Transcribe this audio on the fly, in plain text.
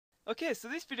Okay, so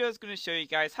this video is going to show you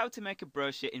guys how to make a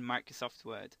brochure in Microsoft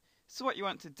Word. So what you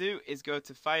want to do is go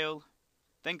to File,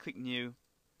 then click New,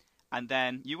 and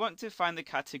then you want to find the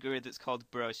category that's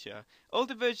called Brochure.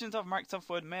 Older versions of Microsoft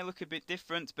Word may look a bit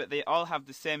different, but they all have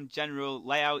the same general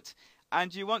layout,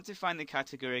 and you want to find the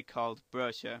category called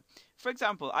Brochure. For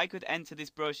example, I could enter this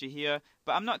brochure here,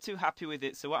 but I'm not too happy with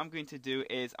it, so what I'm going to do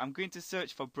is I'm going to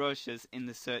search for brochures in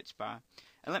the search bar.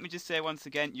 And let me just say once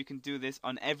again, you can do this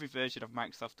on every version of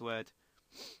Microsoft Word.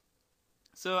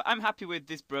 So I'm happy with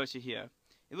this brochure here.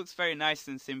 It looks very nice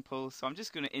and simple, so I'm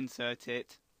just going to insert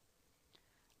it.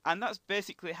 And that's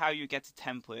basically how you get a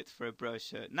template for a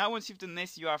brochure. Now once you've done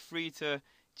this, you are free to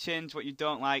change what you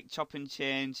don't like, chop and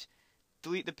change,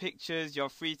 delete the pictures. You're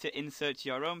free to insert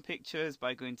your own pictures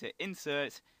by going to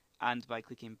Insert and by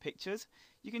clicking Pictures.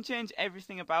 You can change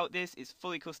everything about this. It's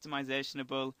fully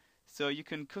customizationable, so you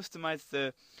can customize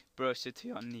the brochure to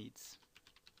your needs.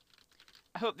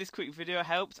 I hope this quick video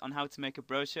helped on how to make a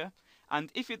brochure, and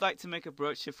if you'd like to make a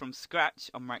brochure from scratch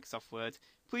on Microsoft Word,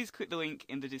 please click the link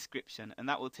in the description and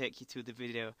that will take you to the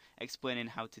video explaining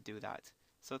how to do that.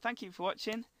 So thank you for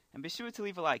watching, and be sure to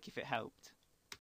leave a like if it helped.